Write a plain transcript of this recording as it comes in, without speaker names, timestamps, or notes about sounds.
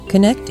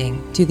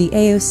Connecting to the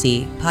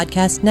AOC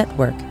Podcast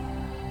Network.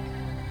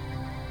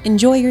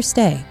 Enjoy your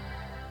stay.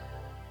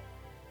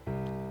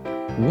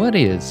 What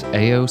is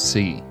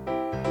AOC?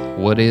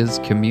 What is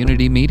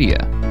community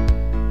media?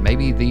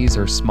 Maybe these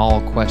are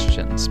small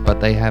questions, but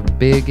they have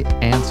big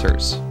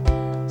answers.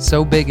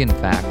 So big, in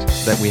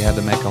fact, that we had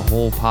to make a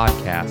whole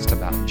podcast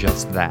about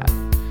just that.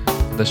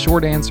 The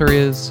short answer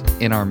is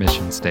in our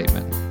mission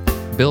statement: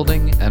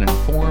 building an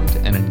informed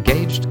and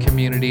engaged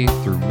community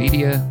through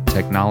media,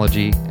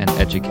 technology, and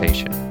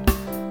education.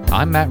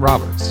 I'm Matt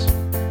Roberts.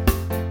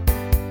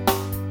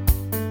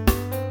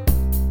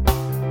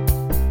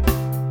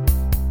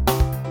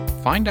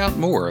 Find out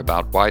more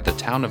about why the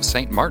town of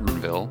St.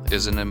 Martinville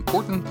is an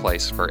important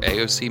place for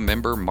AOC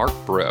member Mark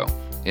Breaux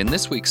in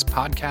this week's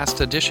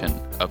podcast edition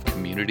of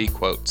Community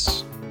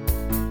Quotes.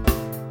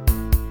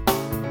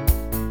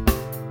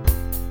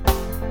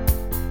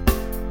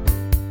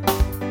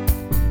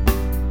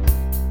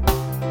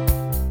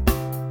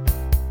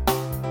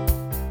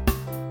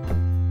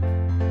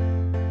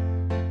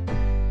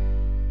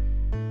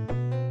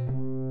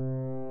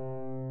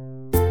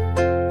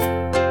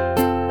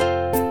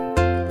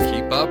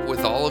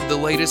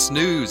 Latest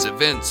news,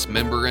 events,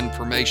 member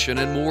information,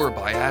 and more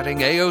by adding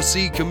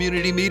AOC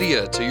Community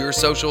Media to your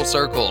social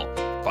circle.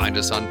 Find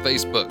us on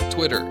Facebook,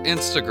 Twitter,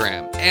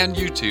 Instagram, and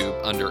YouTube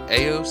under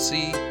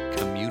AOC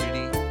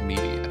Community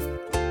Media.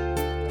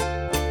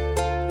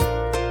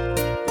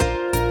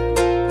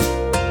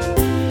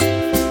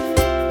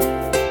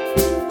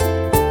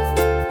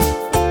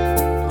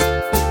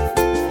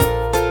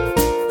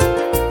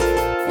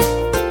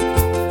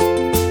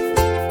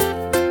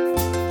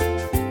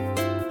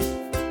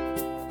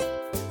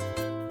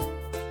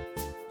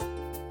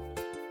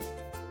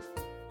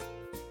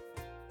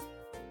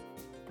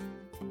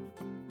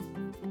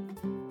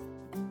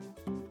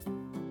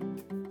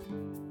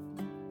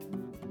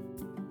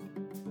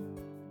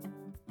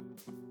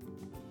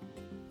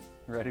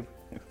 Ready?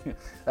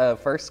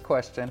 First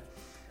question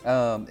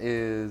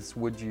is,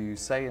 would you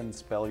say and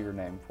spell your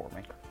name for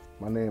me?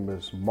 My name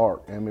is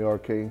Mark,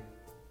 M-A-R-K,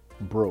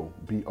 Breaux,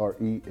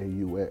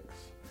 B-R-E-A-U-X.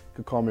 You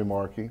could call me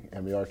Markie,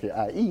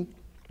 M-A-R-K-I-E,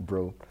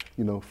 Breaux,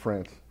 you know,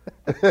 French.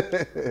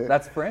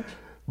 That's French?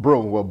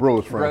 Breaux, well,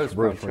 Breaux is French.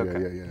 Breaux is French,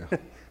 okay. Yeah.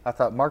 I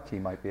thought Markie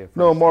might be a French.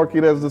 No,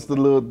 Markie, that's just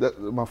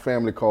my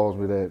family calls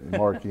me that,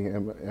 Markie,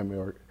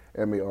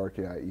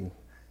 M-A-R-K-I-E.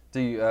 Do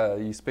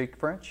you speak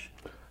French?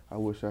 I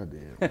wish I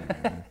did,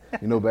 man.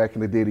 You know, back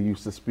in the day, they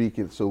used to speak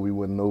it so we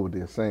wouldn't know what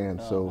they're saying.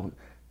 So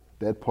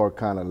that part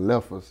kind of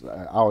left us,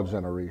 our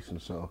generation.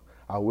 So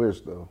I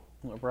wish, though.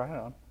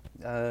 Right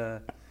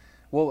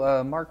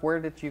on. Mark, where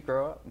did you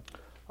grow up?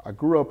 I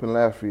grew up in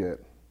Lafayette.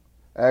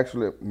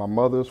 Actually, my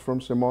mother's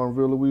from St.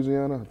 Martinville,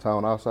 Louisiana, a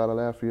town outside of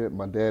Lafayette.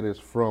 My dad is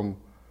from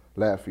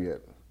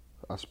Lafayette.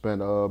 I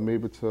spent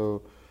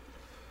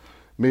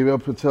maybe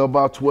up until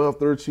about 12,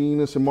 13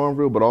 in St.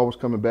 Martinville, but always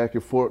coming back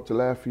and forth to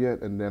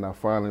Lafayette. And then I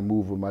finally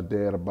moved with my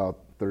dad about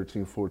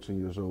 13, 14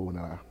 years old, and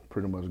I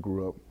pretty much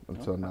grew up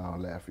until now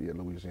in Lafayette,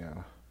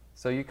 Louisiana.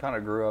 So you kind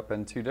of grew up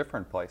in two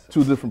different places.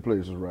 Two different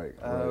places, right.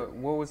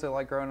 What was it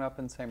like growing up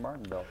in St.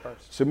 Martinville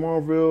first? St.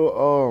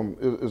 Martinville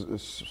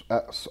is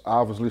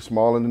obviously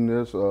smaller than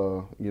this,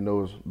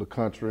 it's the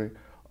country.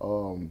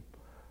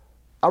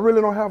 I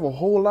really don't have a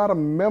whole lot of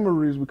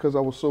memories because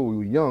I was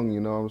so young, you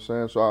know what I'm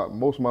saying? So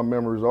most of my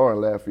memories are in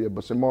Lafayette,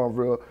 but St.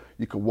 Martinville,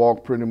 you could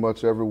walk pretty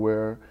much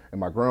everywhere.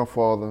 And my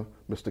grandfather,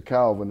 Mr.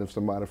 Calvin, if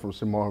somebody from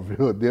St.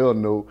 Martinville, they'll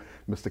know,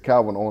 Mr.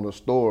 Calvin owned a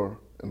store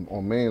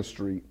on Main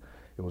Street.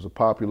 It was a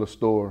popular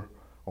store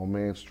on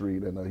Main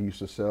Street, and he used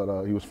to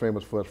sell, he was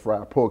famous for his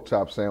fried pork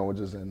chop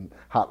sandwiches and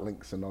hot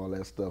links and all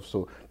that stuff.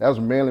 So that was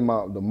mainly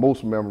the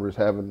most memories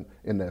having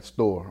in that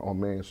store on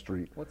Main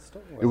Street. What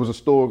store was it? It was a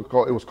store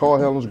called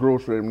Helen's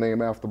Grocery,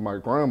 named after my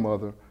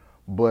grandmother,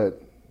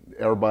 but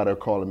everybody would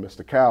call it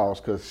Mr.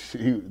 Cow's because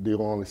they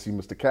only see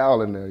Mr.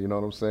 Cow in there, you know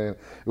what I'm saying?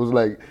 It was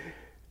like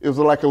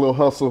a little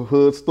hustle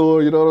hood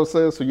store, you know what I'm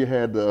saying? So you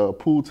had the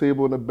pool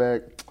table in the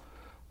back,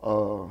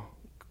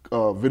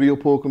 video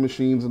poker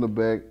machines in the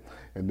back,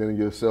 and then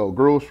you'll sell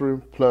grocery,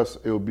 plus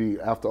it'll be,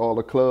 after all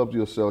the clubs,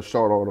 you'll sell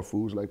short order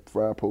foods like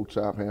fried pork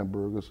chop,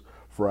 hamburgers,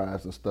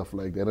 fries, and stuff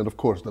like that. And of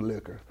course, the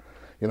liquor.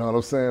 You know what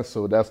I'm saying?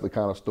 So that's the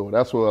kind of store.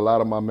 That's where a lot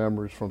of my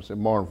memories from St.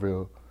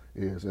 Martinville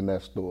is, in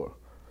that store.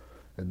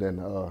 And then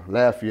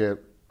Lafayette,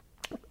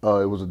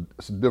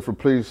 it's a different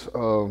place.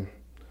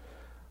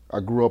 I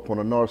grew up on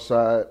the north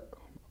side.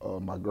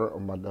 My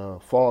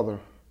father,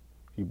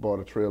 he bought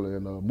a trailer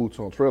in Boots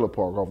on Trailer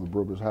Park off the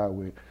Brooklyn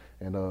Highway.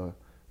 And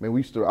man,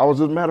 as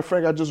a matter of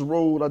fact, I just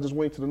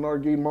went to the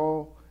Northgate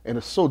Mall, and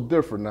it's so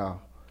different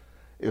now.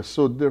 It's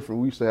so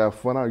different. We used to have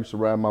fun. I used to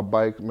ride my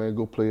bike, man,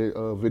 go play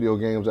video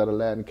games at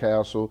Aladdin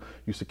Castle.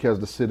 Used to catch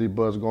the city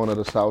bus going to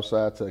the south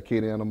side to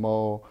Acadiana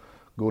Mall,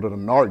 go to the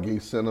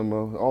Northgate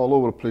Cinema, all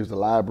over the place, the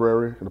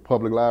library, the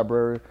public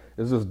library.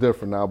 It's just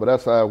different now, but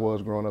that's how it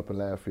was growing up in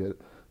Lafayette.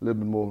 A little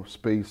bit more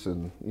space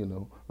and,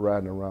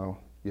 riding around.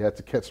 You had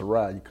to catch a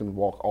ride. You couldn't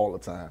walk all the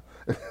time.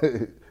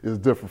 It's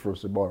different from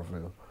St.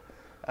 Martinville.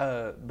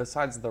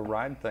 Besides the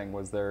ride thing,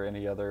 was there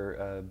any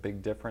other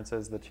big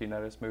differences that you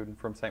noticed moving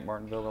from St.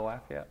 Martinville to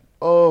Lafayette?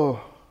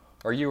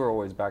 Or you were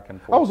always back and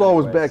forth? I was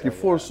always anyway, back and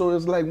forth. So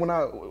it's like when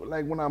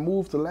I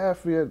moved to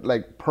Lafayette,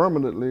 like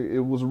permanently, it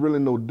was really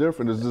no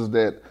different. It's just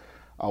that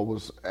I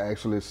was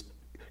actually,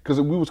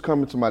 because we was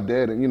coming to my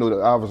dad, and you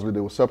know, obviously they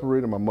were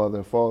separated, my mother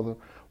and father.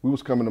 We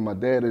was coming to my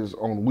dad's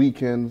on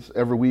weekends,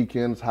 every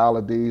weekends,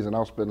 holidays, and I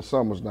was spending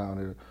summers down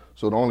here.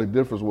 So the only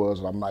difference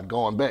was I'm not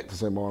going back to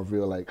St.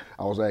 Martinville. Like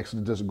I was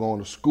actually just going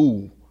to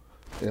school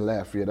in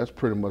Lafayette. That's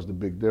pretty much the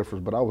big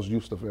difference. But I was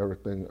used to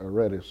everything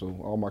already. So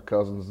all my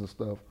cousins and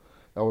stuff,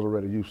 I was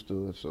already used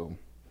to it. So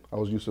I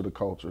was used to the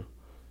culture.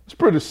 It's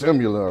pretty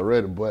similar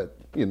already, but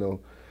you know,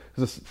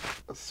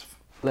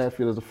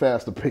 Lafayette is a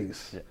faster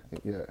pace.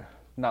 Yeah.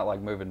 Not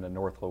like moving to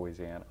North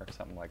Louisiana or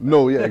something like that.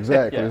 No, yeah,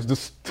 exactly. Yeah. It's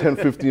just 10,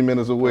 15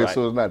 minutes away, Right.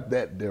 so it's not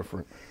that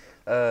different.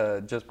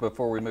 Just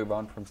before we move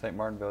on from St.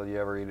 Martinville, you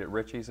ever eat at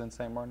Richie's in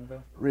St.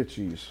 Martinville?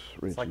 Richie's.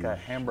 It's like a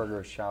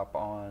hamburger shop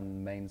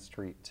on Main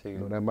Street too.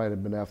 No, that might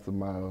have been after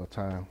my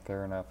time.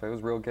 Fair enough. It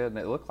was real good, and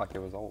it looked like it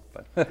was old.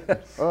 But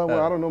Well,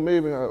 I don't know.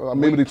 Maybe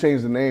they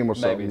changed the name or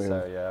something. maybe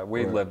so. Yeah,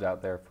 we Right. lived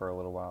out there for a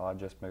little while. I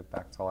just moved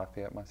back to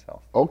Lafayette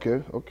myself.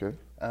 Okay.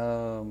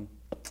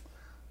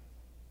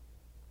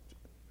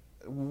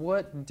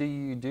 What do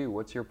you do?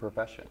 What's your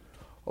profession?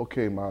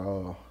 Okay,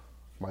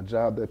 my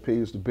job that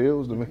pays the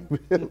bills,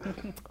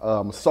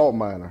 I'm a salt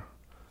miner.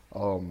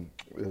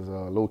 Is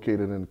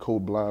located in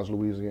Cote Blanche,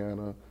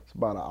 Louisiana. It's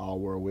about an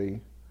hour away.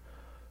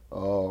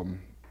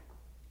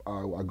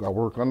 I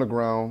work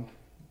underground.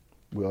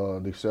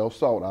 They sell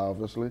salt,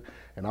 obviously,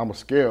 and I'm a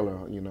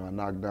scaler. You know, I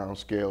knock down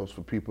scales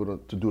for people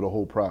to do the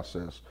whole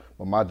process.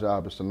 But my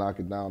job is to knock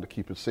it down to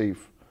keep it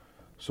safe,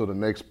 so the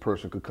next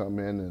person could come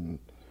in and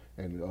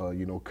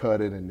you know, cut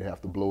it, and they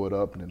have to blow it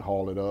up and then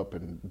haul it up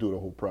and do the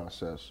whole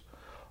process.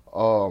 You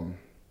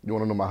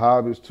want to know my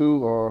hobbies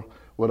too?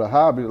 Well, a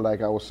hobby,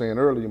 like I was saying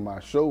earlier,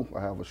 my show, I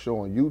have a show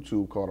on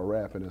YouTube called A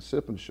Rapping and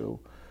Sipping Show.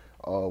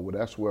 Well,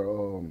 that's where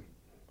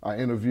I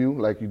interview,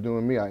 like you're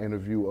doing me, I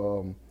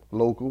interview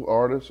local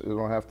artists. It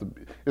don't have to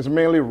be, it's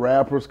mainly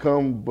rappers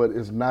come, but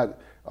it's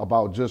not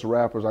about just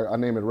rappers. I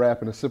name it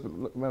Rapping and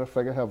Sipping. Matter of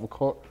fact, I have a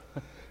card,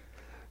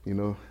 you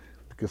know,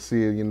 you can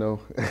see it, you know,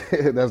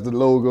 that's the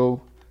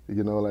logo.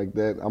 You know, like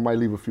that. I might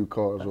leave a few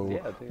cards over.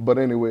 Yeah, dude. But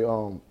anyway,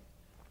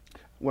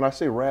 when I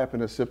say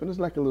rapping and sipping, it's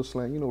like a little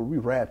slang. You know, we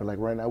rapping, like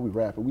right now we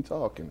rapping, we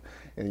talking.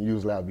 And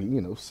usually I'll be,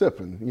 you know,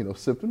 sipping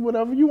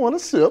whatever you want to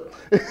sip.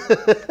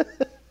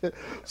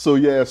 So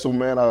yeah, so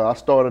man, I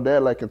started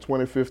that like in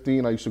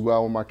 2015. I used to go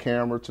out with my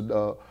camera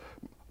to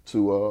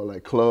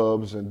like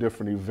clubs and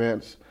different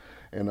events.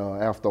 And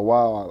after a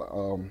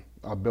while,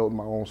 I built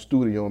my own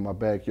studio in my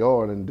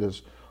backyard and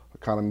just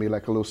kind of made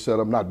like a little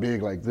setup, not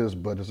big like this,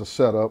 but it's a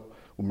setup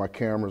with my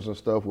cameras and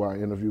stuff where I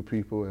interview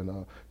people,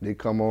 and they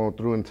come on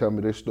through and tell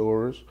me their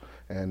stories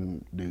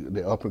and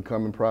the up and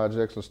coming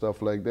projects and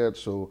stuff like that.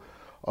 So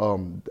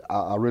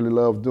I really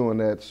love doing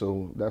that.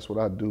 So that's what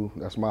I do.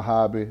 That's my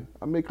hobby.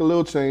 I make a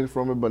little change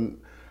from it, but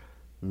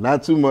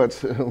not too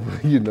much,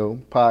 you know,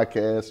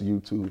 podcasts,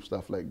 YouTube,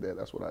 stuff like that.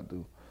 That's what I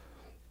do.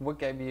 What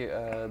gave you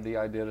the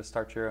idea to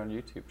start your own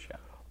YouTube show?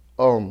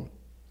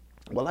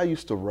 Well, I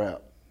used to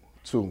rap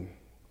too,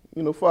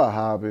 you know, for a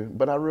hobby,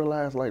 but I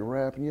realized like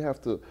rapping,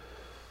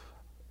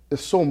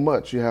 it's so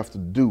much you have to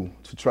do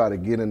to try to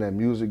get in that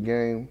music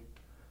game.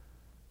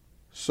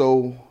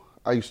 So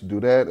I used to do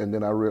that, and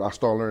then I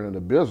started learning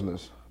the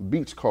business.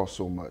 Beats cost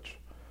so much.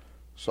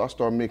 So I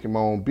started making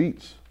my own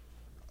beats.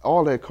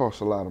 All that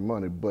costs a lot of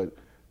money, but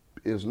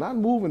it's not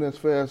moving as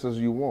fast as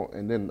you want.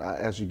 And then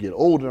as you get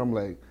older, I'm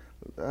like,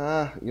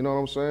 you know what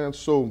I'm saying?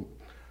 So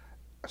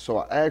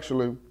I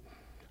actually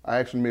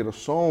made a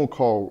song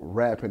called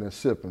Rapping and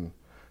Sipping,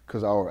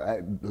 because I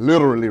was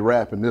literally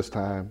rapping this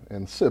time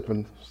and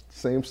sipping,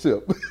 same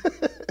sip.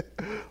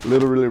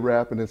 Literally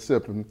rapping and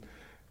sipping.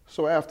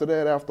 So after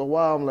that, after a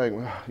while, I'm like,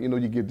 you know,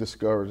 you get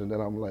discouraged. And then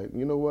I'm like,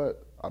 you know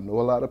what? I know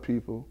a lot of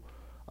people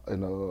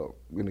in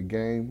the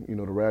game, you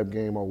know, the rap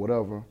game or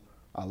whatever.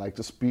 I like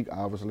to speak.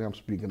 Obviously, I'm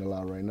speaking a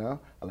lot right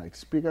now. I like to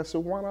speak. I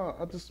said, why not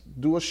I just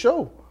do a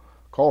show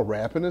called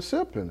Rapping and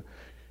Sipping?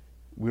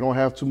 We don't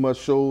have too much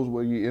shows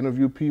where you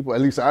interview people.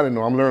 At least I didn't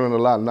know. I'm learning a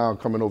lot now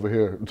coming over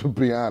here, to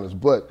be honest.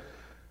 But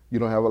you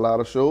don't have a lot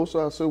of shows.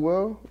 So I said,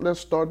 well, let's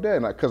start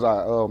that. Because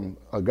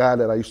a guy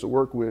that I used to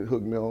work with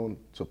hooked me on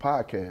to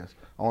podcasts.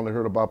 I only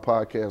heard about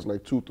podcasts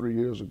like 2-3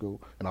 years ago,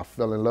 and I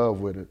fell in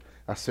love with it.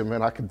 I said,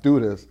 man, I could do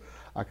this.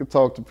 I could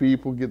talk to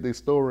people, get their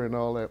story and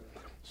all that.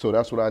 So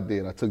that's what I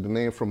did. I took the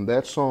name from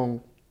that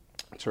song,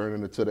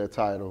 turned it into that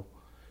title,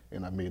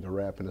 and I made the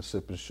Rapping and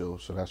Sipping show.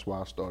 So that's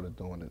why I started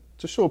doing it,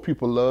 to show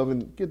people love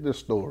and get their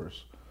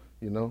stories,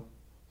 you know?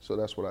 So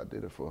that's what I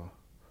did it for.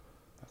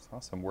 That's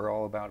awesome. We're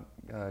all about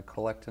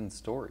collecting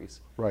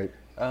stories. Right.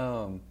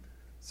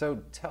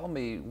 So tell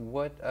me,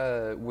 what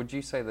would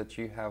you say that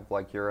you have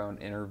like your own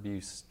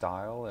interview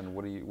style, and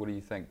what do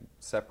you think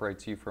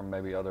separates you from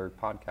maybe other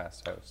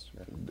podcast hosts?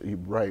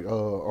 Right.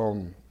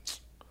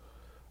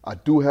 I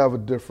do have a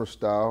different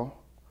style.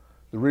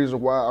 The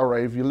reason why, all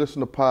right, if you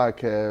listen to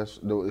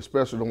podcasts,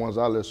 especially the ones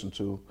I listen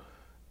to,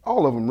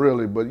 all of them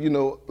really, but you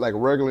know, like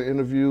regular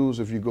interviews,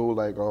 if you go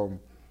like on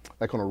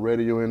a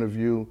radio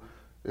interview,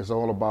 it's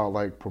all about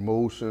like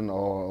promotion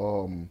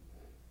or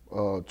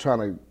trying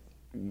to,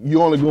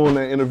 you only go in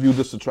that interview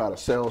just to try to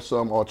sell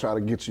something or try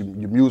to get your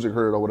music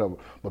heard or whatever.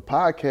 But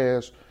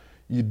podcasts,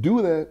 you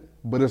do that,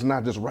 but it's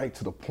not just right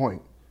to the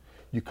point.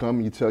 You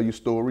come, you tell your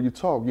story, you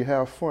talk, you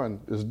have fun.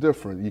 It's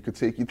different. You can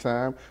take your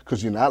time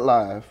because you're not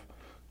live.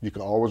 You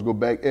can always go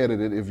back,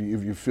 edit it if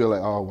you feel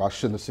like, oh, I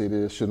shouldn't have said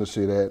this, shouldn't have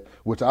said that,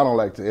 which I don't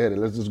like to edit.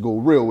 Let's just go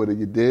real with it,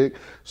 you dig?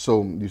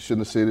 So you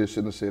shouldn't have said this,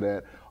 shouldn't have said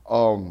that.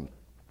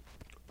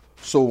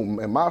 So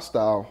in my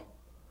style,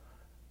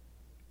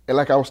 and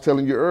like I was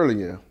telling you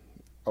earlier,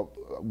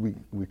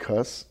 we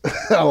cuss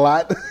a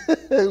lot,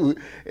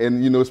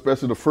 and you know,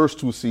 especially the first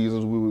 2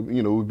 seasons,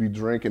 we'd be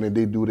drinking and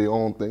they do their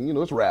own thing. You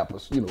know, it's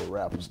rappers. You know what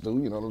rappers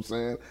do. You know what I'm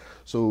saying?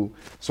 So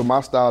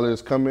my style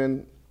is come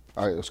in.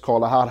 It's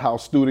called a Hot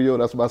House Studio.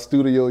 That's my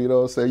studio. You know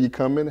what I'm saying? You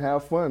come in,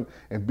 have fun,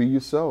 and be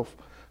yourself.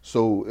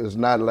 So it's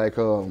not like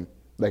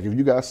if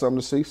you got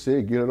something to say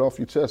it, get it off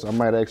your chest. I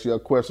might ask you a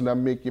question that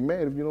make you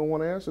mad. If you don't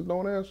want to answer it,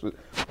 don't answer it.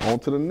 On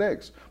to the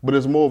next. But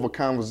it's more of a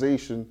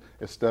conversation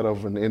instead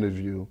of an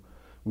interview.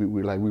 We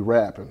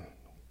rapping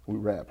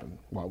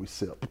while we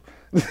sip.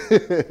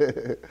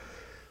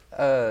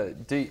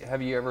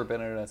 Have you ever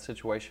been in a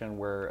situation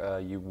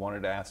where you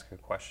wanted to ask a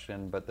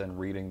question, but then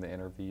reading the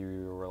interview,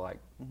 you were like,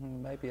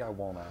 maybe I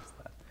won't ask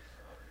that?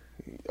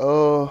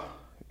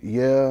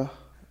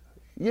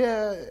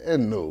 Yeah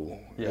and no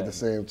at the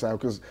same time.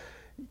 Because,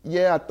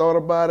 I thought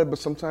about it, but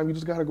sometimes you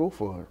just got to go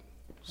for it.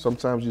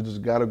 Sometimes you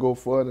just got to go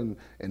for it, and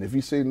if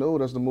you say no,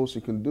 that's the most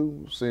you can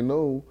do. Say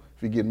no.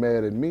 If you get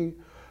mad at me,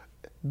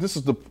 this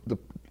is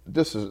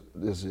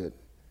it.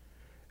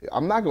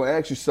 I'm not going to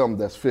ask you something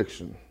that's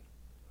fiction.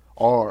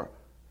 Or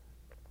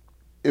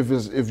if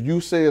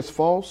you say it's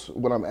false,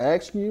 what I'm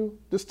asking you,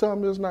 just tell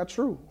me it's not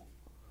true.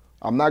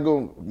 I'm not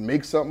going to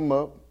make something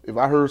up. If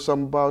I heard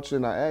something about you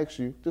and I ask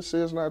you, just say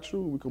it's not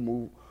true. We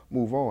can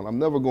move on. I'm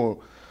never going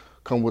to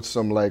come with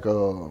some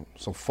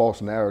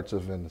false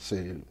narrative and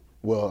say,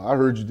 well, I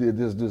heard you did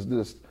this.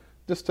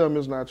 Just tell me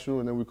it's not true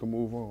and then we can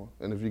move on.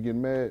 And if you get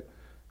mad,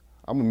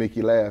 I'm going to make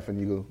you laugh and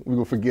we're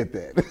going to forget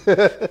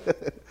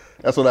that.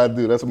 That's what I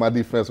do. That's my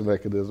defense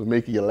mechanism,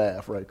 making you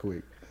laugh right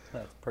quick.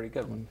 That's a pretty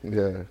good one.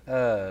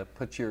 Yeah.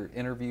 Put your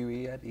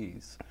interviewee at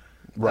ease.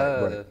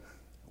 Right.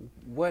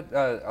 What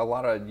a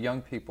lot of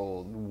young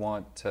people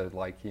want to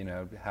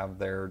have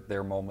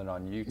their moment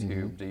on YouTube.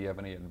 Mm-hmm. Do you have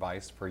any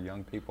advice for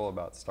young people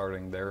about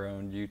starting their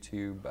own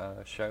YouTube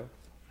show?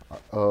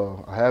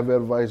 I have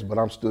advice, but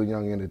I'm still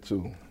young in it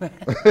too.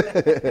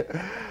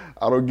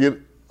 I don't get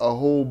a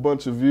whole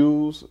bunch of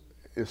views.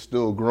 It's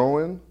still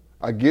growing.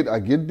 I get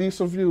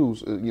decent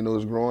views.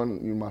 It's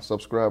growing. My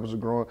subscribers are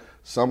growing.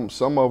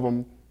 Some of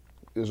them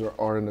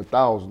are in the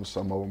thousands.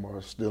 Some of them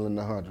are still in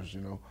the hundreds.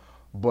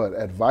 But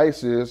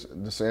advice is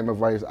the same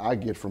advice I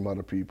get from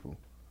other people.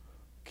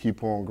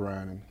 Keep on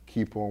grinding.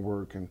 Keep on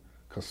working.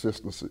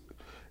 Consistency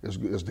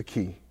is the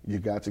key. You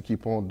got to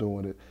keep on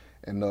doing it.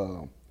 And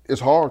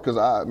it's hard because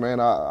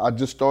I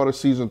just started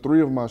season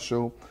 3 of my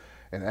show,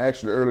 and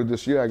actually earlier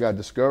this year I got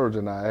discouraged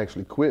and I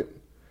actually quit.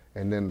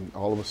 And then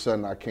all of a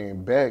sudden I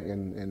came back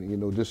and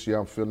this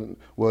year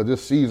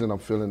this season I'm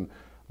feeling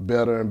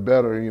better and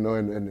better,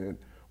 and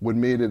what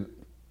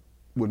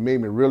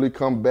made me really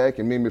come back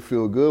and made me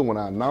feel good when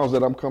I announced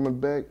that I'm coming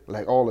back,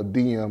 like all the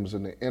DMs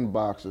and the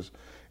inboxes.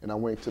 And I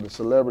went to the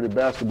celebrity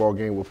basketball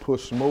game with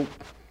Push Smoke,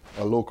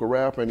 a local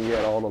rapper, and he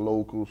had all the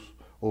locals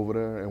over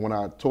there. And when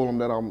I told him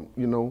that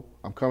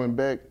I'm coming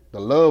back, the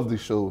love they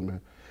showed me.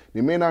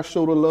 They may not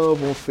show the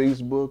love on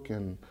Facebook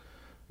and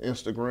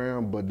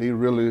Instagram, but they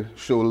really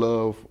show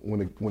love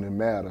when it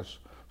matters.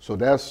 So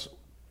that's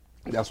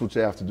what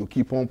you have to do.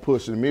 Keep on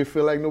pushing. It may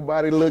feel like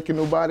nobody looking,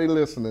 nobody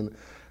listening,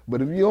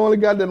 but if you only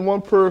got that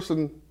one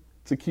person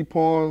to keep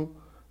on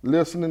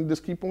listening,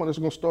 just keep on. It's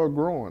gonna start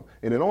growing,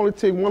 and it only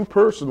take one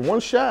person,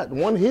 one shot,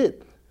 one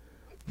hit.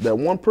 That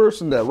one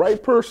person, that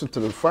right person,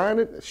 to find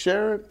it,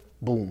 share it,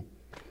 boom.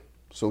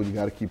 So you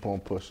got to keep on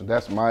pushing.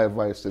 That's my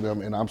advice to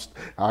them, and I'm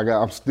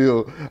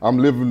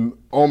living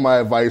on my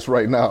advice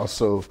right now.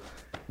 So.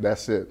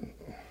 That's it.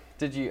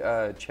 Did you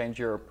change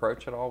your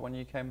approach at all when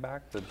you came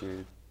back? Did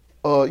you?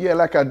 Yeah,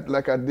 like I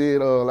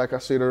did. Like I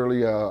said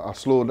earlier, I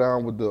slowed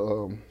down with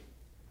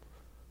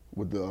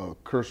the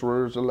curse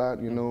words a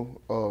lot.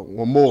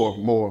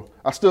 More.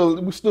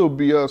 We still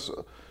be us.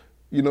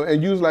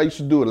 And usually I used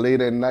to do it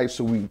late at night,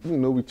 so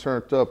we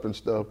turned up and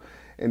stuff.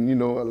 And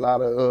a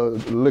lot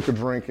of liquor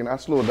drinking. I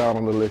slowed down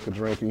on the liquor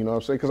drinking. You know what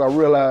I'm saying? Because I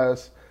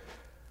realized.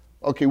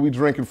 Okay, we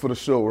drinking for the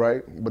show,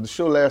 right? But the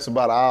show lasts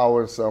about an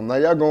hour or something. Now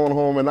y'all going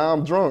home and now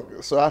I'm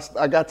drunk. So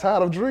I got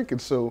tired of drinking,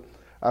 so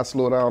I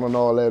slow down and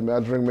all that,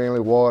 man. I drink mainly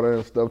water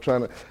and stuff.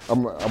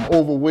 I'm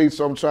overweight,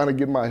 so I'm trying to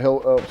get my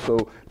health up.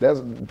 So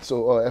that's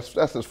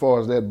as far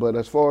as that. But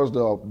as far as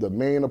the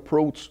main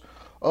approach,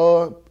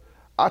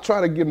 I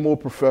try to get more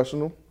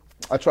professional.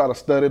 I try to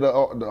study the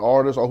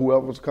artist or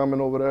whoever's coming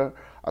over there.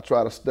 I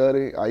try to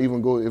study. I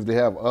even go, if they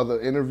have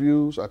other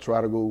interviews, I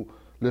try to go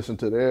listen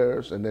to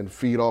theirs and then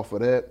feed off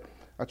of that.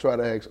 I try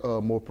to ask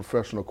more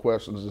professional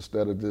questions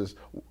instead of just,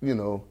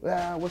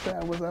 what's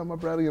that, my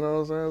brother, you know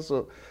what I'm saying?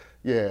 So,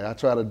 yeah, I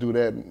try to do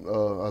that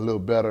a little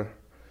better.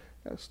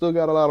 I still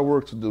got a lot of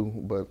work to do,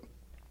 but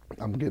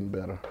I'm getting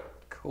better.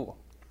 Cool.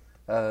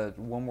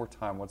 One more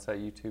time, what's that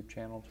YouTube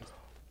channel?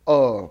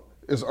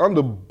 It's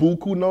under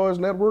Buku Noise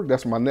Network.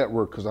 That's my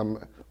network because I'm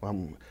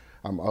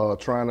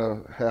trying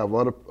to have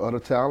other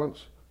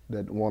talents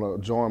that want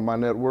to join my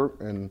network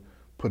and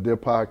put their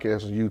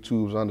podcasts and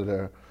YouTubes under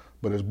there.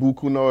 But it's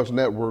Buku Noise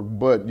Network,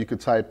 but you could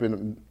type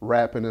in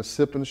Rapping and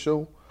Sipping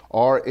Show,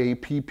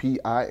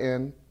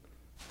 RAPPIN,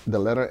 the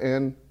letter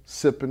N,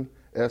 Sipping,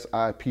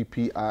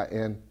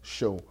 SIPPIN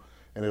Show,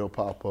 and it'll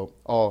pop up.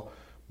 Or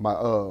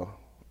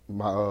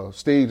my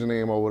stage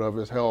name or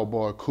whatever is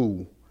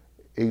HellboyKool,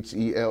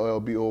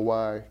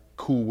 HELLBOY,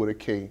 cool with a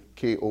K,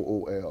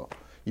 KOOL.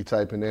 You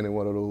type in any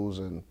one of those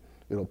and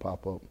it'll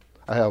pop up.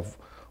 I have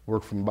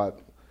worked from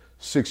about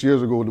 6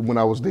 years ago when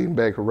I was dating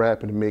back to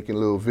rapping and making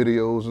little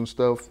videos and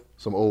stuff,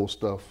 some old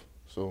stuff.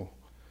 So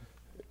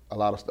a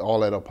lot of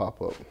all that'll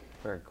pop up.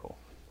 Very cool.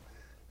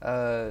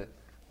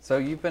 So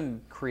you've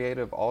been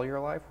creative all your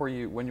life? Were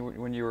you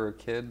when you were a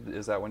kid?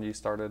 Is that when you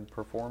started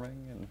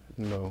performing?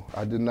 No,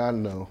 I did not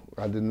know.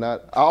 I did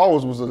not. I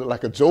always was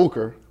like a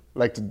joker,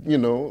 like to,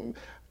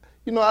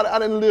 I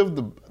didn't live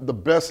the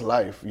best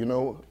life. I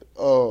don't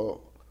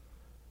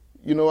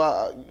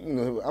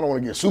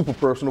want to get super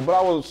personal, but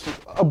I was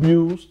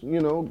abused.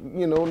 Not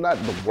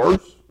the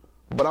worst,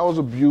 but I was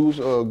abused.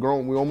 We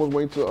almost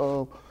went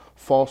to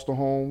foster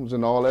homes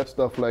and all that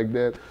stuff like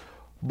that.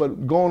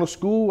 But going to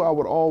school, I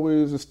would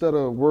always, instead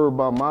of worry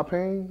about my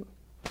pain,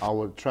 I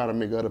would try to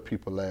make other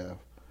people laugh.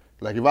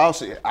 Like if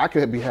I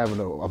could be having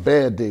a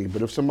bad day,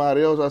 but if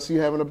somebody else I see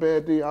having a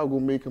bad day, I'll go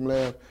make them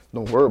laugh.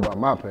 Don't worry about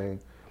my pain.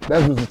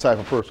 That's just the type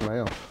of person I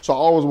am. So I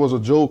always was a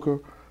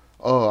joker.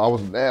 I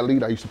was an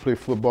athlete. I used to play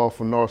football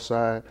for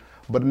Northside,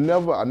 but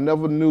I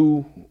never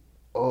knew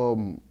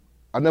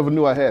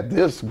I had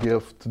this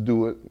gift to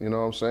do it. You know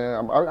what I'm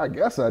saying? I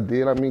guess I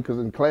did. I mean, because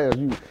in class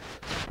you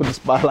put the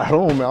spotlight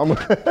on me. I'm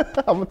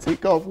gonna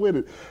take off with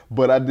it.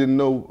 But I didn't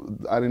know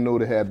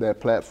they had that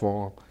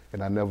platform,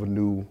 and I never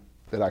knew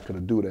that I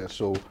could do that.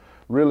 So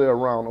really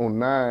around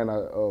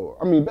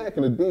 2009, back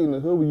in the day in the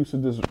hood, we used to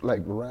just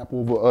like rap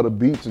over other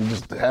beats and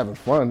just having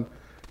fun.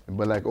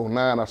 But like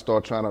 2009, I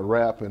started trying to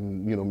rap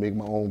and make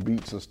my own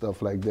beats and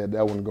stuff like that.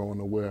 That wasn't going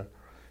nowhere.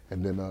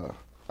 And then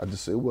I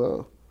just said,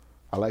 well,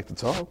 I like to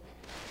talk.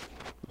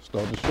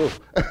 Start the show.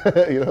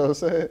 You know what I'm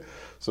saying?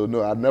 So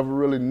no, I never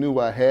really knew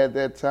I had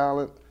that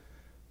talent,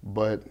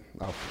 but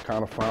I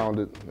kind of found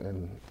it,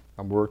 and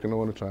I'm working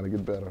on it, trying to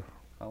get better.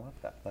 I love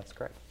that. That's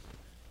great.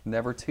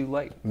 Never too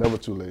late. Never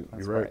too late.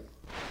 That's You're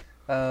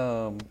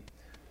right.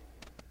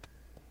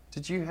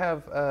 Did you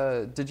have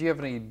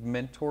any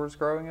mentors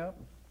growing up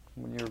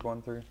when you were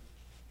going through?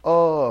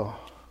 No.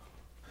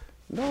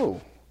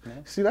 Yeah.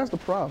 See, that's the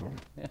problem.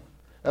 Yeah.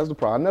 That's the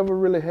problem. I never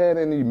really had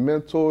any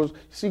mentors.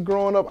 See,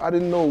 growing up, I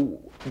didn't know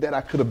that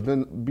I could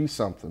have be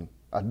something.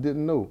 I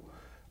didn't know.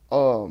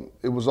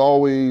 It was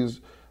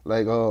always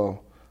like, I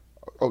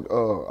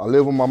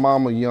lived with my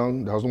mama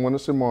young. That was the one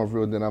that's in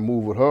Martinville. Then I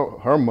moved with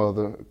her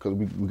mother because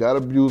we got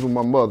abused with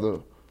my mother.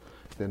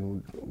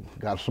 Then we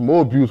got some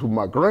more abuse with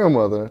my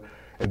grandmother.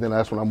 And then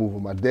that's when I moved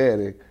with my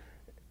daddy.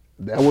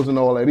 That wasn't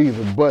all that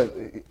either. But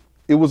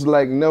it was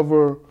like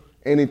never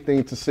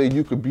anything to say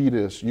you could be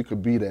this, you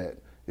could be that.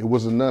 It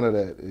wasn't none of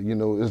that.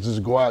 It's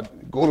just go out,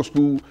 go to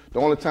school. The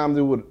only time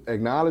they would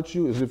acknowledge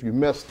you is if you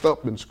messed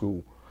up in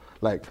school.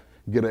 Like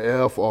get an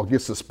F or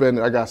get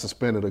suspended. I got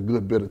suspended a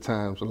good bit of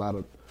times, a lot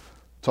of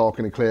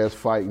talking in class,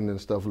 fighting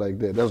and stuff like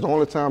that. That's the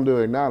only time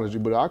they'll acknowledge you.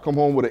 But I come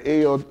home with an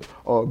A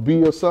or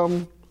B or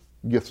something,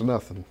 gets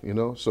nothing,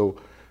 So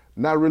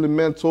not really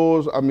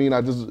mentors. I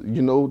just,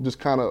 just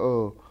kind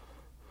of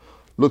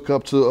look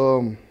up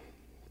to,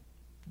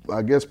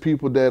 I guess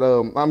people that,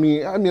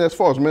 as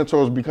far as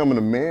mentors becoming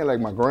a man, like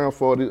my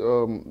grandfather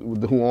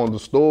who owned the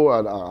store,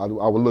 I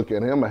would look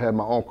at him. I had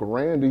my Uncle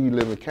Randy, he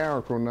lives in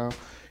Carrico now.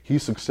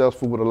 He's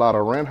successful with a lot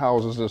of rent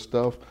houses and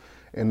stuff.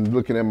 And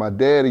looking at my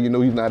daddy,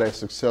 he's not as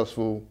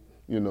successful,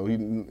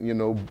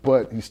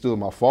 but he's still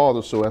my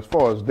father. So as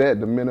far as that,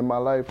 the men in my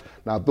life,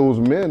 now those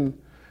men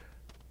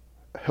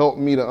helped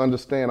me to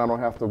understand I don't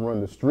have to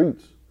run the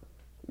streets.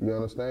 You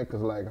understand?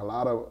 Because like a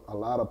lot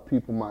of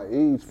people my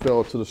age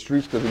fell to the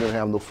streets because they didn't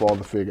have no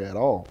father figure at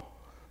all.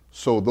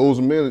 So those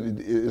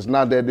men, it's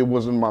not that it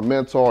wasn't my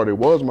mentor, they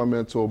was my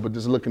mentor, but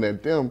just looking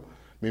at them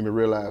made me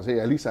realize, hey,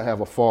 at least I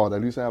have a father,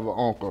 at least I have an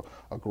uncle,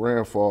 a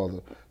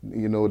grandfather,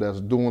 that's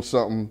doing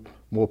something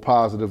more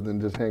positive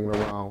than just hanging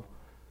around.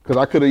 Because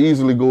I could have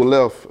easily go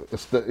left,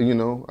 because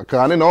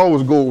I didn't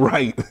always go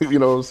right, you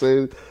know what I'm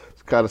saying?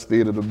 Kind of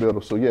stayed in the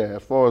middle. So yeah,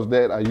 as far as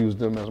that, I use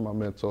them as my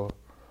mentor.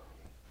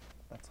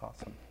 That's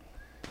awesome.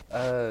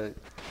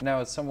 Now,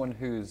 as someone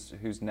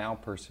who's now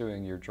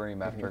pursuing your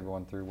dream after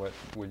going through what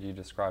would you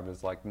describe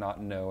as like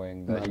not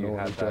knowing that you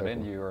had that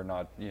in you, or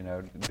not,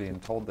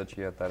 being told that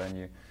you had that in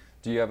you,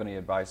 Do you have any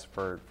advice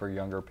for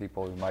younger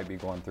people who might be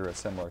going through a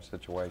similar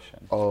situation?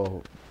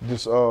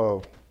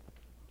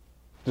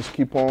 Just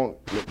keep on,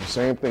 the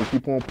same thing,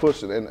 keep on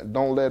pushing, and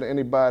don't let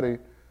anybody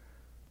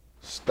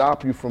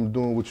stop you from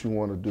doing what you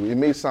want to do. It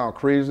may sound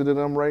crazy to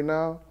them right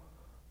now,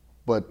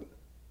 but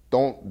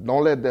don't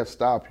let that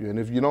stop you. And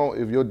if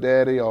your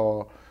daddy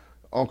or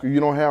uncle,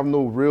 you don't have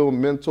no real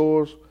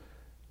mentors,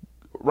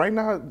 right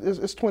now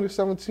it's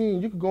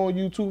 2017, you can go on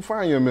YouTube,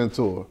 find your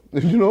mentor.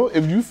 You know,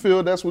 if you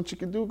feel that's what you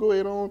can do, go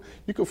ahead on,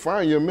 you can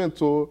find your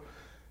mentor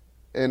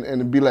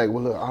and be like,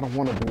 well, look, I don't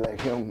want to be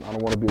like him. I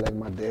don't want to be like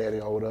my daddy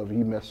or whatever.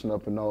 He messing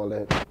up and all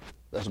that.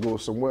 Let's go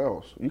somewhere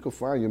else. You can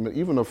find your,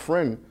 even a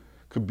friend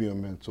could be a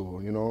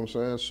mentor, you know what I'm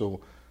saying?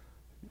 So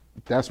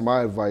that's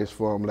my advice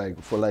for them. Like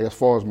as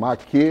far as my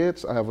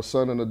kids, I have a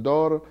son and a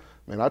daughter,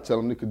 man, I tell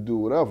them they could do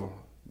whatever.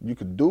 You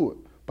could do it,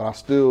 but I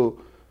still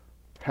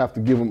have to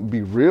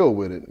be real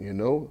with it, you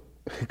know?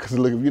 Because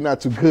look, if you're not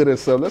too good at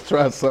something, let's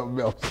try something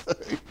else.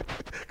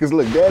 Because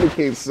look, daddy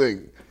can't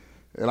sing.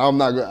 And I'm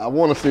not gonna, I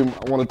want to sing,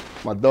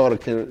 my daughter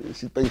can,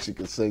 she thinks she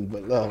can sing,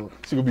 but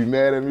she gonna be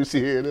mad at me if she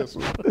hear this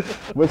one.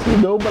 But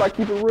but I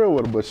keep it real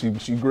with her, but she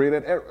great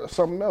at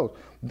something else.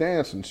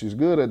 Dancing, she's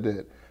good at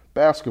that.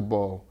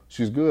 Basketball,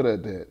 she's good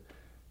at that.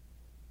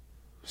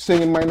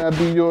 Singing might not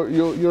be your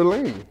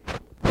lane.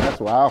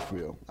 That's what I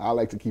feel. I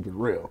like to keep it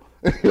real.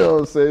 You know what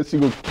I'm saying? She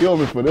gonna kill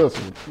me for this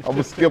one. I'm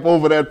gonna skip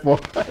over that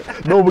part.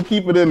 No, but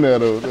keep it in there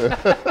though.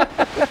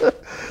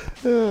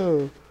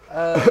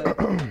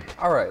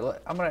 All right,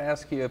 I'm going to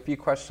ask you a few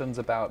questions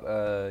about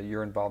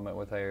your involvement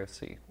with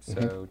AOC.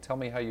 So tell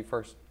me how you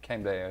first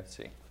came to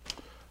AOC.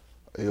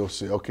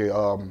 AOC, okay.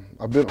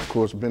 I've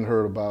been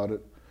heard about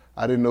it.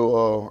 I didn't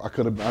know I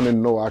could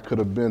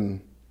have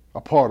been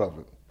a part of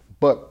it.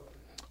 But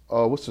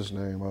what's his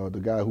name? The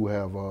guy who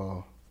have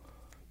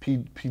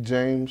P.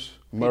 James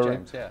Murray. P.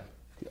 James, yeah.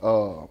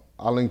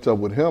 I linked up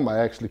with him. I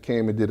actually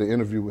came and did an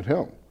interview with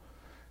him.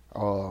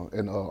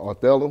 And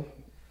Othello.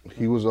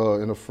 He was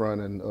in the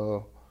front, and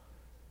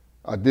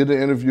I did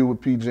an interview with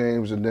P.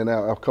 James, and then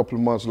a couple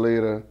of months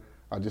later,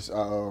 I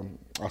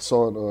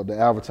saw the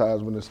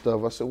advertisement and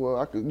stuff. I said, well,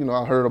 I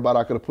heard about it.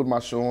 I could have put my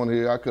show on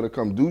here. I could have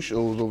come do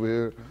shows over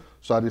here.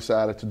 So I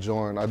decided to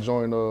join. I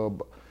joined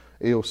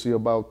AOC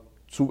about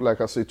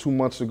 2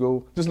 months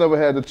ago. Just never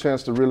had the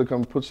chance to really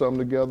come put something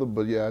together,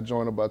 but yeah, I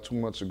joined about 2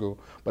 months ago.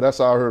 But that's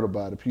how I heard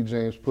about it. P.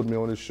 James put me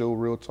on his show,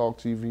 Real Talk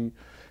TV,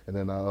 and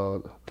then I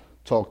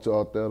talked to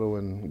Othello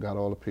and got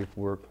all the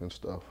paperwork and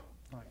stuff.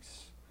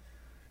 Nice.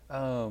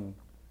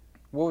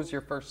 What was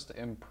your first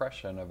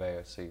impression of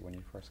AOC when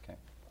you first came?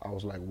 I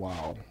was like,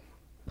 wow.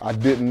 I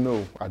didn't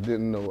know.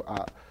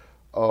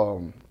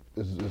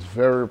 It's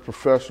very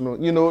professional.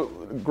 You know,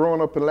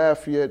 growing up in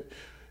Lafayette,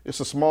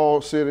 it's a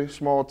small city,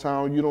 small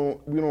town. We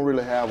don't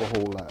really have a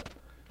whole lot.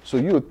 So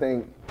you would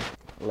think,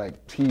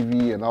 like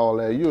TV and all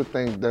that, you would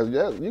think that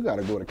you got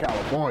to go to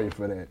California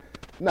for that.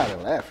 Not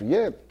in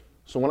Lafayette.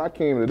 So when I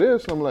came to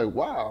this, I'm like,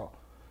 wow,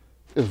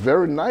 it's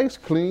very nice,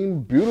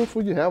 clean,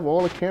 beautiful. You have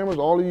all the cameras,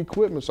 all the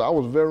equipment. So I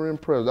was very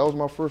impressed. That was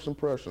my first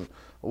impression.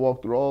 I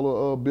walked through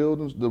all the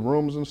buildings, the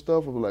rooms and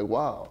stuff. I was like,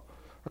 wow,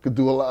 I could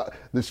do a lot.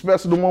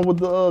 Especially the one with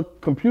the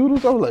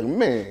computers. I was like,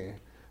 man,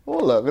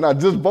 hold up. And I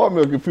just bought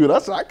me a computer. I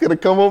said, I could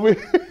have come over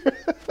here.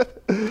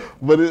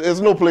 But it's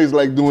no place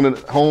like doing it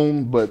at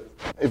home. But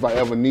if I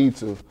ever need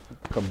to,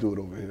 come do it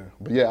over here.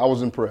 But yeah, I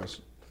was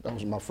impressed. That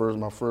was my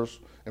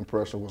first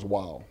impression was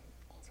wow.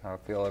 How I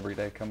feel every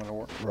day coming to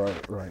work.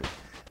 Right.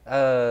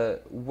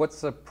 What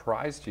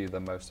surprised you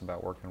the most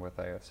about working with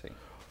AOC?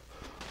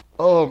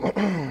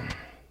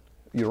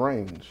 Your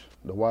range,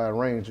 the wide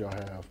range y'all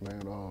have,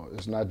 man.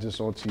 It's not just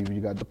on TV.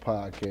 You got the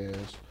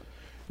podcast.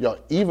 Y'all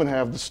even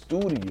have the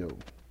studio.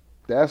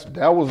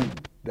 That was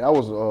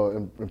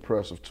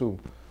impressive too.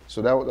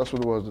 So that's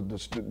what it was.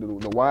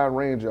 The wide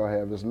range y'all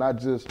have. It's not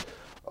just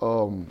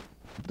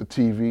the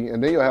TV,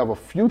 and then you'll have a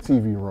few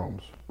TV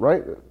rooms,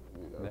 right?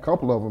 A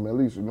couple of them at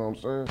least, you know what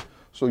I'm saying?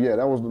 So yeah,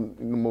 that was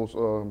the most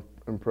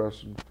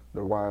impressive,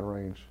 the wide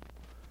range.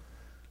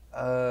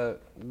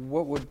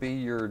 What would be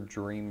your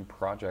dream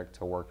project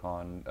to work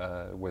on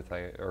at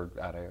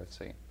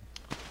AOC?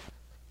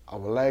 I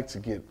would like to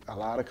get a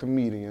lot of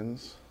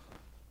comedians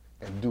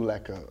and do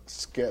like a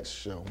sketch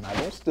show. Now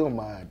don't steal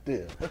my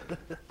idea.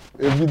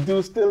 If you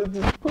do steal it,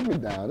 just put me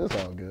down, it's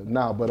all good.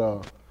 Nah, but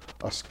a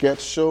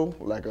sketch show,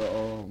 like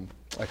a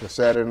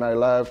Saturday Night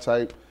Live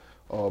type,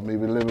 or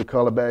maybe Living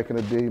Color back in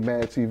the day,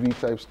 Mad TV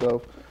type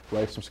stuff,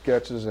 write some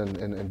sketches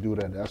and do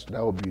that.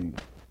 That would be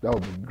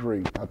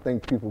great. I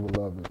think people would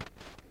love it.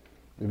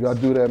 If y'all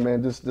do that,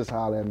 man, just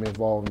holler at me,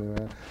 involve me,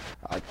 man.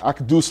 I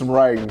could do some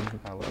writing, you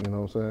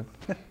know what I'm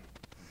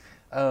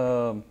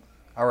saying?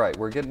 All right,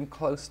 we're getting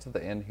close to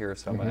the end here,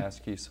 so I'm going to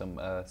ask you some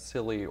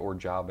silly or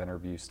job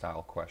interview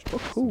style questions.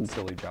 Oh, cool. Some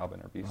silly job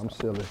interview style. I'm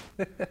silly.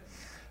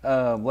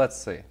 Let's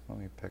see. Let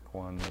me pick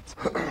one that's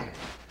good.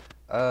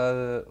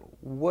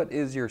 What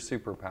is your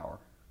superpower?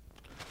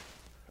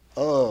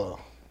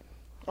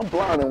 I'm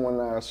blind in one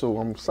eye, so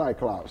I'm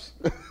Cyclops.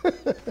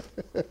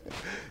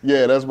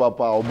 Yeah, that's my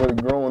power.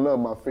 But growing up,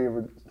 my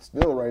favorite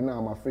still right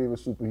now, my favorite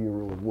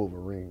superhero is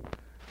Wolverine.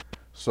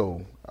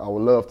 So I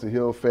would love to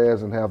heal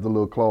fast and have the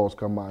little claws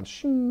come out.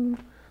 Shoo.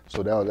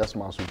 So that's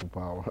my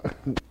superpower.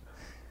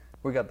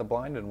 We got the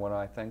blind in one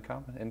eye thing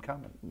in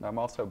common. I'm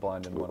also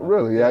blind in one eye.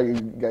 Really? Yeah.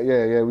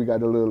 We got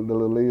the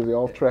little lazy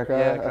off track eye.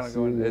 Yeah, kind of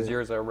going. Is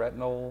yours a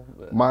retinal?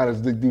 Mine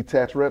is the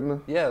detached retina.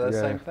 Yeah, the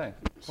same thing.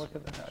 Look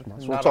at that. That's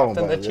what I'm Not talking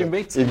often about. that you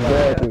meet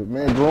Exactly,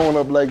 man. Growing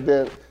up like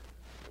that,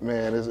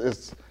 man,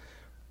 it's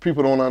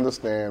people don't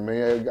understand,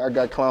 man. I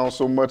got clowned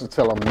so much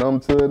until I'm numb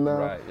to it now.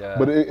 Right. Yeah.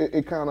 But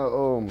it kind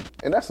of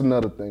and that's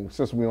another thing.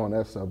 Since we're on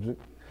that subject,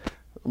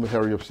 I'm gonna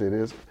hurry up say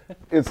this.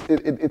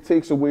 It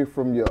takes away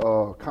from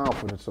your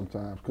confidence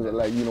sometimes because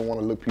like you don't want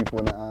to look people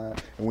in the eye,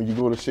 and when you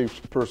go to shake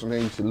a person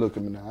hand, you should look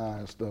them in the eye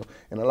and stuff.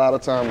 And a lot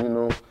of times, you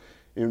know,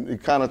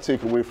 it kind of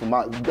take away from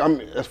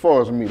as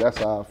far as me, that's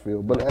how I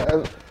feel. But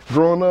as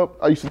growing up,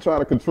 I used to try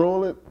to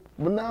control it,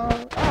 but now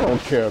I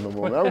don't care no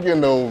more. Man. I'm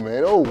getting old,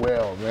 man. Oh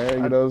well,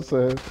 man. You know what I'm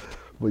saying?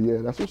 But yeah,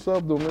 that's what's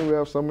up, though. Man, we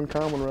have something in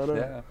common right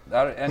there.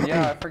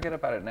 Yeah, I forget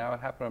about it now.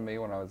 It happened to me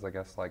when I was, I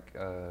guess, like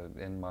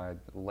in my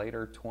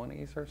later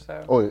 20s or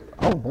so. Oh, yeah.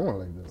 I was born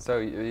like that. So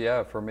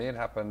yeah, for me it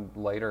happened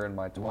later in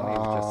my 20s.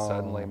 Wow. Just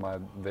suddenly my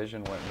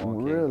vision went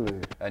wonky.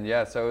 Really? And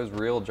yeah, so it was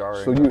real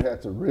jarring. So you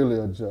had to really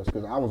adjust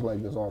because I was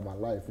like this all my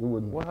life. It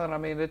wouldn't. Well, I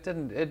mean, it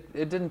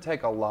didn't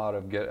take a lot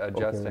of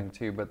adjusting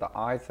to, but the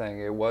eye thing,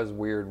 it was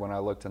weird when I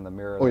looked in the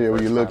mirror. Oh yeah,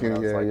 when you're you're looking,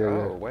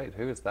 oh wait,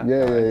 who is that?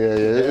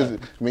 Yeah.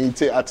 I mean,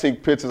 I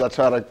take pictures. I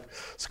try to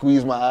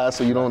squeeze my eyes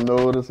so you don't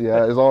notice.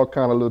 Yeah, it's all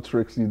kind of little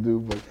tricks you do,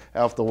 but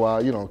after a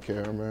while, you don't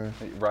care, man.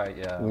 Right.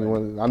 Yeah. I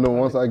know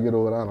once I get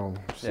old, I don't.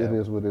 Yeah. It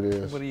is what it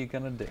is. What are you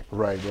gonna do?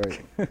 Right.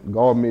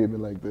 God made me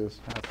like this.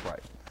 That's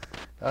right.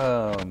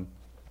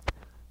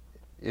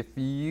 If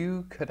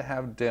you could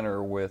have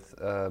dinner with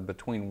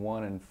between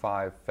 1 and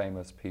 5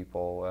 famous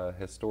people,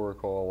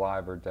 historical,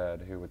 alive, or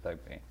dead, who would they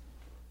be?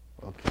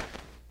 Okay.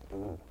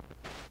 Ooh.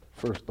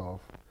 First off,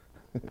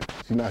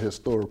 she's not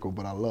historical,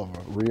 but I love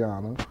her.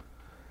 Rihanna.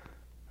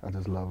 I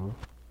just love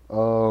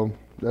her.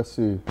 Let's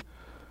see.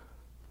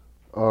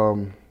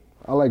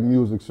 I like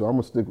music, so I'm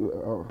gonna stick with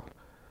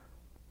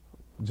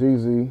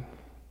Jay-Z.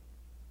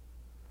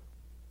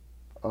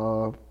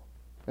 And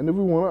if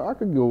we want, I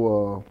could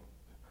go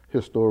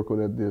historical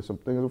that did some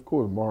things. Of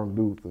course, Martin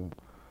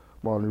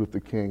Luther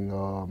King.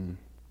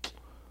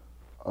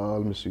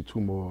 Let me see, 2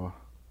 more.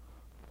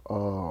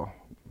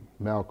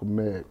 Malcolm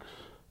X.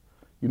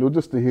 You know,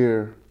 just to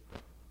hear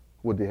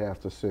what they have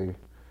to say.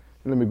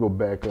 Let me go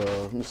back.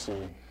 Let me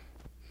see.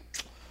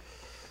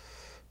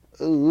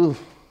 Lil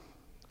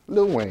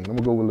Wayne. I'm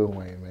gonna go with Lil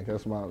Wayne, man.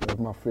 That's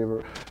my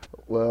favorite.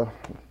 Well,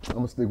 I'm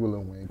gonna stick with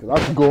Lil Wayne because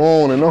I could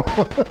go on and on.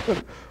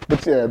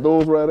 But yeah,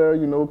 those right there,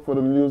 you know, for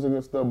the music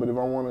and stuff. But if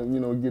I want to, you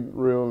know, get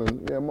real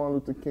and Martin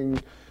Luther King,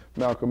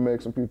 Malcolm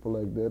X, and people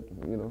like that,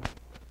 you know,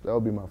 that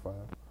would be my 5.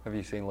 Have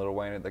you seen Lil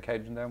Wayne at the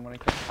Cajun Dome when he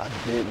came? I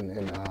didn't,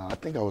 and I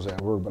think I was at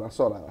work, but I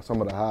saw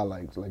some of the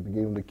highlights. Like they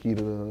gave him the key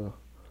to the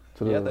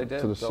they did.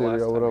 to the city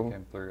last or whatever. time he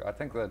came through. I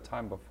think the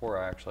time before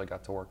I actually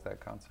got to work that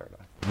concert.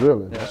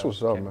 Really? Yeah, that's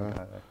what's up, man.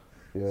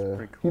 Yeah,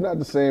 cool. He's not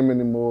the same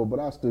anymore, but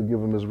I still give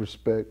him his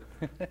respect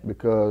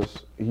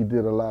because he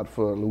did a lot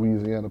for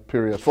Louisiana,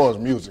 period, as far as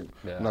music.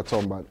 Yeah. I'm not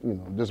talking about, you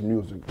know, just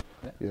music.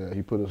 Yeah,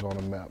 he put us on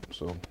the map,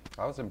 so.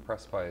 I was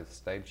impressed by his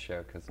stage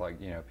show because, like,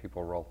 you know,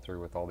 people roll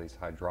through with all these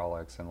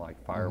hydraulics and, like,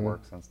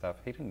 fireworks and stuff.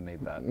 He didn't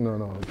need that.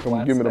 No,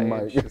 come give me the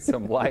mic.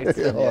 Some lights.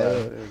 It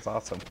was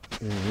awesome.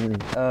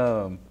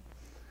 Mm-hmm.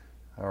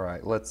 All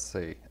right, let's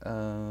see.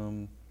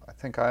 I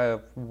think I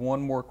have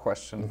one more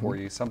question for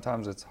you.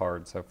 Sometimes it's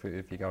hard, so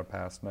if you got to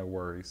pass, no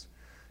worries.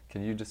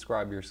 Can you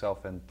describe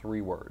yourself in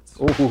 3 words?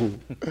 Ooh.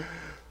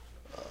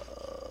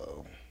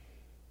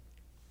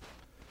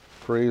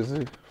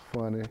 Crazy,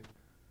 funny,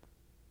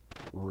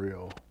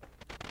 real.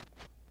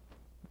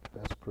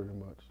 That's pretty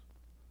much.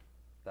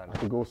 I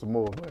could go some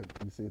more, but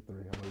you say 3.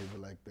 I'm gonna leave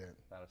it like that.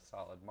 That is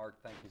solid. Mark,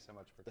 thank you so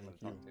much for coming to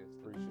talk to us.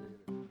 Appreciate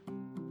it.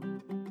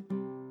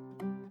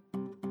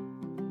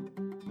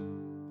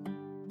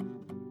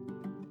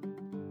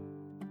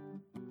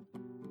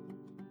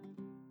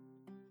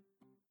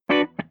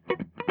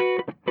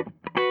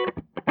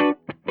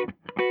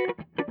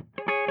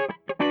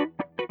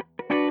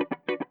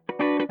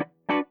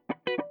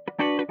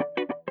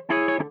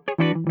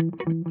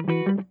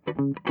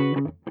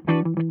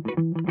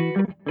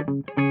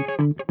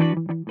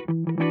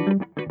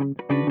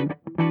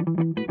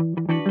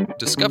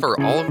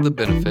 Discover all of the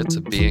benefits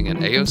of being an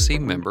AOC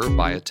member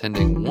by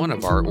attending one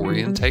of our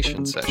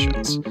orientation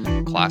sessions.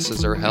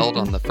 Classes are held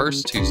on the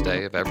first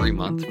Tuesday of every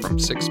month from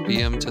 6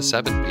 p.m. to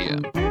 7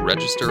 p.m.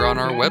 Register on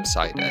our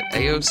website at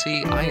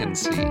aocinc.org.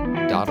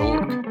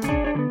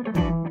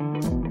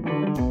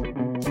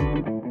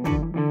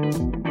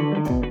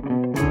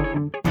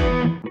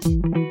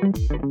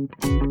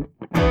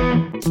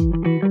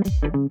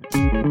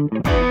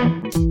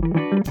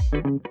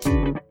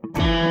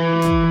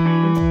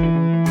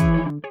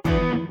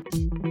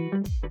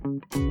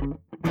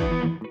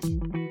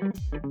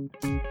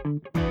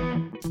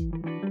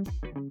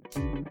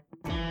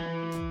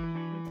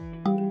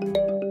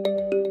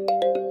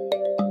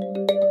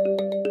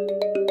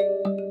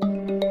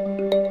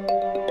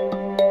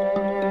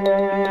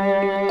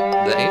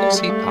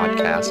 AOC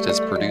podcast is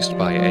produced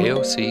by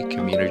AOC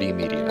Community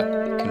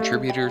Media.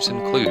 Contributors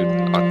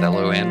include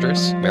Othello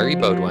Andrus, Mary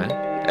Baudouin,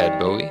 Ed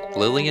Bowie,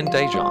 Lillian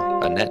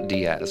Dejan, Annette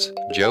Diaz,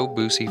 Joe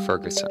Boosie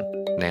Ferguson,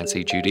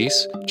 Nancy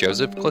Judice,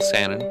 Joseph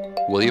Klasanen,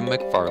 William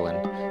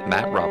McFarlane,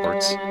 Matt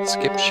Roberts,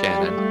 Skip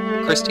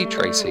Shannon, Christy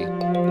Tracy,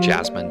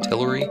 Jasmine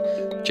Tillery,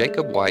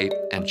 Jacob White,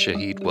 and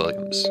Shahid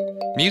Williams.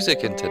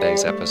 Music in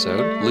today's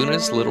episode,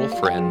 Luna's Little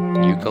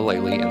Friend,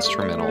 Ukulele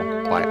Instrumental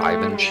by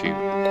Ivan Chu,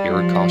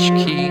 Yurikosh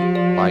Key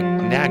by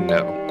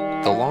Nagno,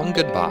 The Long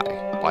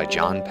Goodbye by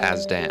John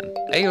Pazdan.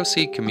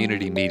 AOC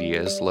Community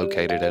Media is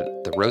located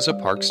at the Rosa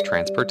Parks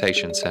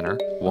Transportation Center,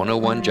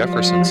 101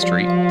 Jefferson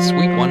Street,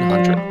 Suite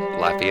 100,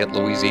 Lafayette,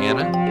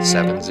 Louisiana,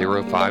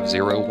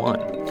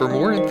 70501. For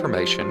more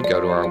information, go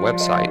to our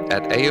website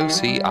at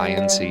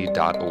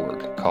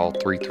aocinc.org, call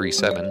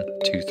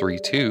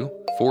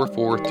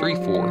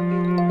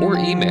 337-232-4434, or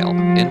email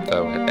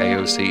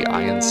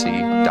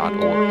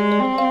info@aocinc.org.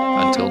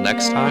 Until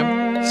next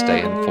time,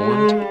 stay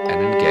informed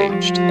and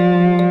engaged.